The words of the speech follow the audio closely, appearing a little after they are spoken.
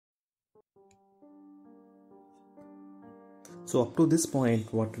So up to this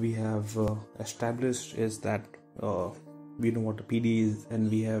point, what we have established is that we know what a PDE is, and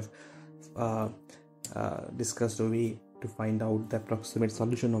we have discussed a way to find out the approximate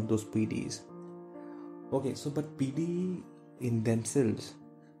solution of those PDEs. Okay, so but PDE in themselves,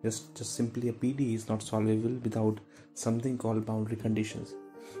 just simply a PDE is not solvable without something called boundary conditions.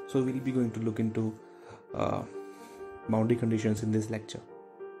 So we'll be going to look into boundary conditions in this lecture.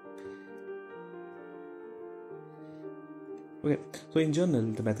 Okay, so in general,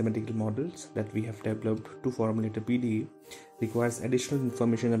 the mathematical models that we have developed to formulate a PDE requires additional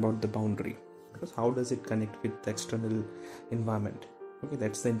information about the boundary, because how does it connect with the external environment? Okay,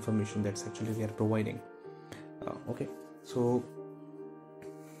 that's the information that's actually we are providing. Okay, so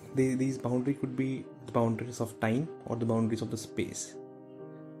these boundary could be the boundaries of time or the boundaries of the space.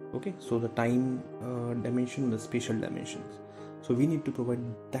 Okay, so the time dimension, the spatial dimensions. So we need to provide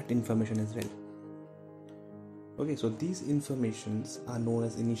that information as well. Okay, so these informations are known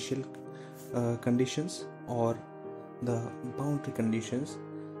as initial conditions or the boundary conditions.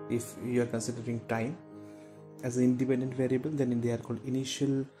 If you are considering time as an independent variable, then they are called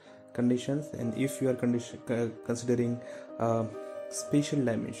initial conditions. And if you are considering spatial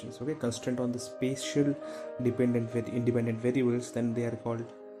dimensions, okay, constraint on the spatial independent variables, then they are called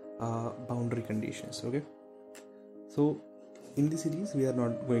boundary conditions. Okay, so in this series we are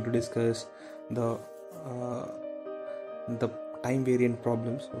not going to discuss the time variant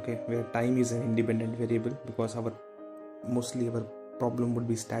problems, okay, where time is an independent variable, because mostly our problem would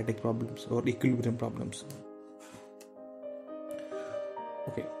be static problems or equilibrium problems.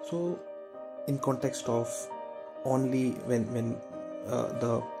 Okay, so in context of only when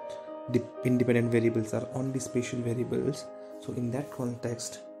the independent variables are only spatial variables, so in that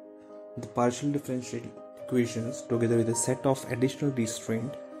context, the partial differential equations together with a set of additional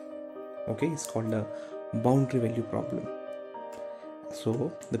restraint, okay, is called a boundary value problem.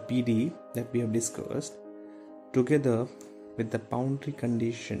 So the PDE that we have discussed together with the boundary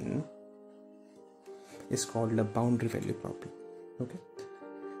condition is called a boundary value problem. Okay,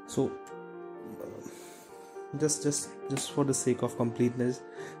 so just for the sake of completeness,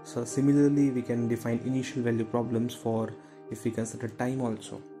 so similarly we can define initial value problems for, if we consider time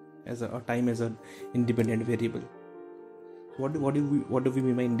also as a time as an independent variable. What do we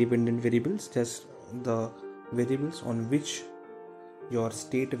mean by independent variables? Just the variables on which your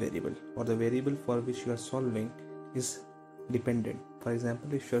state variable or the variable for which you are solving is dependent. For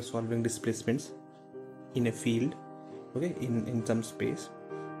example, if you are solving displacements in a field, okay, in some space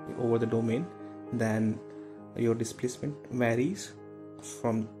over the domain, then your displacement varies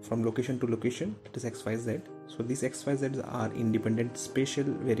from location to location, that is XYZ. So these XYZs are independent spatial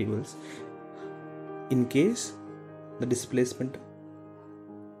variables. In case the displacement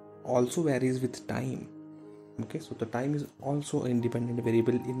also varies with time, okay, so the time is also an independent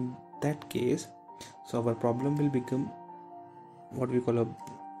variable in that case, so our problem will become what we call a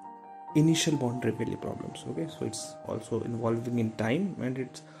initial boundary value problems. Okay, so it's also involving in time and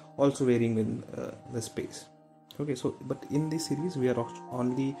it's also varying in the space. Okay, so but in this series we are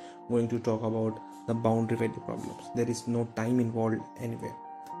only going to talk about the boundary value problems. There is no time involved anywhere.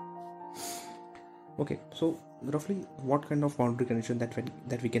 Okay, so roughly what kind of boundary condition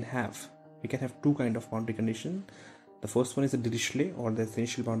that we can have? We can have two kind of boundary condition. The first one is the Dirichlet or the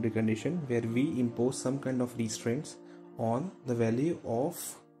essential boundary condition, where we impose some kind of restraints on the value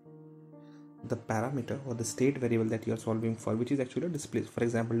of the parameter or the state variable that you are solving for, which is actually for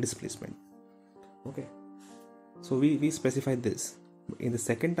example displacement. Okay, so we specify this. In the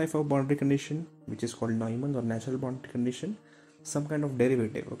second type of boundary condition, which is called Neumann's or natural boundary condition, some kind of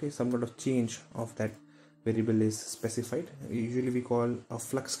derivative, okay, some kind of change of that variable is specified. Usually we call a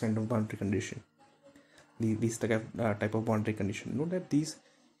flux kind of boundary condition. These type of boundary condition. Note that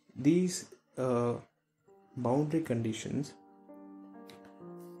these boundary conditions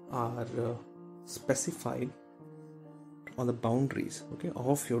are specified on the boundaries, okay,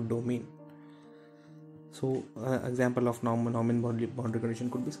 of your domain. So example of Neumann boundary condition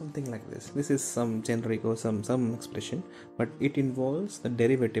could be something like this. This is some generic or some expression, but it involves the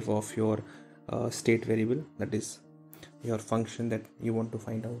derivative of your state variable, that is your function that you want to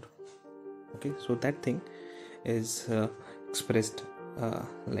find out. Okay, so that thing is expressed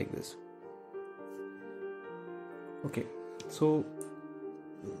like this. Okay, so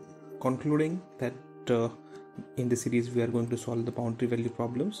concluding that in the series we are going to solve the boundary value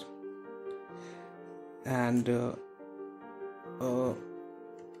problems, and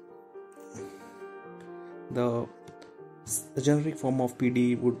the generic form of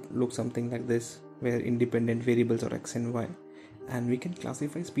PDE would look something like this, where independent variables are x and y, and we can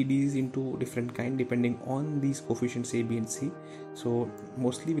classify PDEs into different kind depending on these coefficients A, B and C. So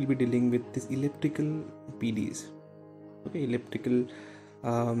mostly we'll be dealing with these elliptical PDEs. Okay, elliptical,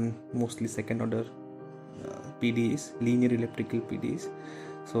 mostly second order PDEs, linear elliptical PDEs.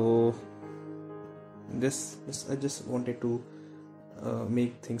 So I just wanted to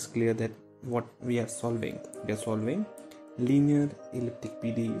make things clear that what we are solving. We are solving linear elliptic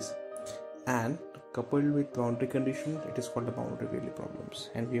PDEs, and coupled with boundary condition, it is called the boundary value problems.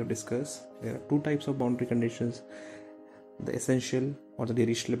 And we have discussed there are two types of boundary conditions: the essential or the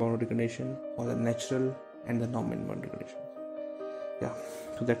dirichlet boundary condition, or the natural and the normal boundary condition. Yeah,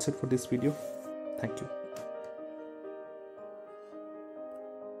 so that's it for this video. Thank you.